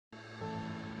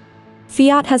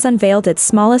Fiat has unveiled its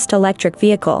smallest electric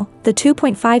vehicle, the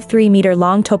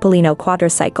 2.53-meter-long Topolino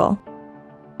Quadricycle.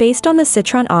 Based on the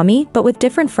Citroën Ami but with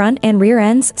different front and rear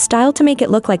ends styled to make it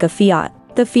look like a Fiat,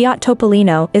 the Fiat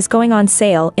Topolino is going on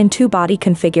sale in two body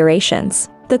configurations: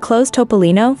 the closed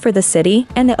Topolino for the city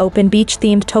and the open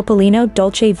beach-themed Topolino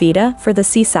Dolce Vita for the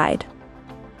seaside.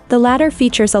 The latter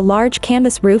features a large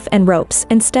canvas roof and ropes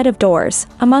instead of doors,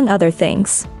 among other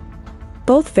things.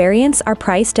 Both variants are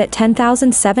priced at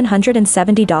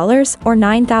 $10,770 or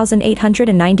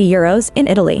 €9,890 in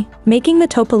Italy, making the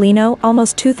Topolino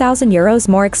almost €2,000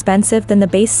 more expensive than the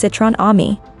base Citroën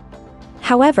Ami.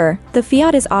 However, the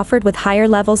Fiat is offered with higher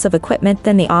levels of equipment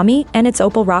than the Ami and its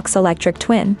Opel Rocks electric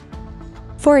twin.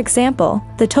 For example,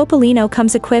 the Topolino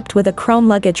comes equipped with a chrome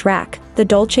luggage rack, the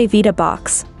Dolce Vita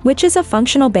box, which is a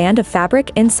functional band of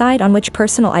fabric inside on which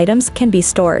personal items can be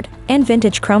stored, and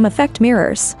vintage chrome effect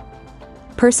mirrors.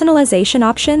 Personalization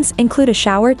options include a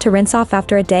shower to rinse off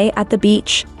after a day at the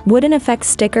beach, wooden effect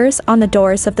stickers on the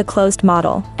doors of the closed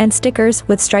model, and stickers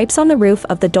with stripes on the roof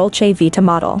of the Dolce Vita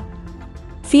model.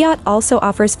 Fiat also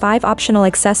offers 5 optional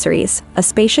accessories: a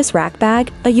spacious rack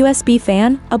bag, a USB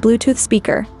fan, a Bluetooth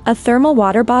speaker, a thermal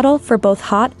water bottle for both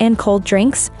hot and cold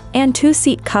drinks, and 2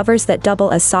 seat covers that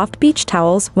double as soft beach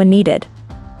towels when needed.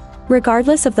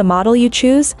 Regardless of the model you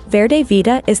choose, Verde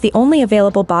Vita is the only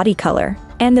available body color,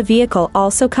 and the vehicle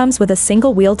also comes with a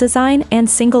single wheel design and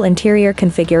single interior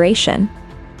configuration.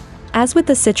 As with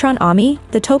the Citroën Ami,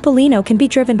 the Topolino can be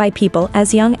driven by people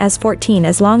as young as 14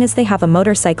 as long as they have a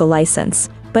motorcycle license,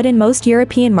 but in most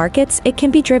European markets it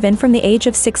can be driven from the age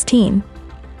of 16.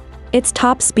 Its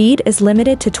top speed is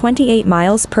limited to 28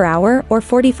 miles per hour or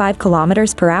 45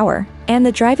 kilometers per hour, and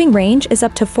the driving range is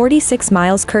up to 46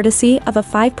 miles courtesy of a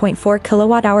 5.4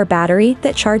 kilowatt-hour battery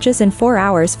that charges in 4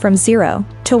 hours from 0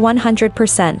 to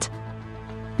 100%.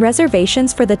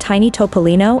 Reservations for the tiny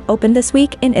Topolino opened this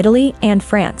week in Italy and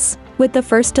France, with the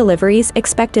first deliveries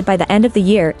expected by the end of the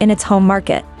year in its home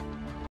market.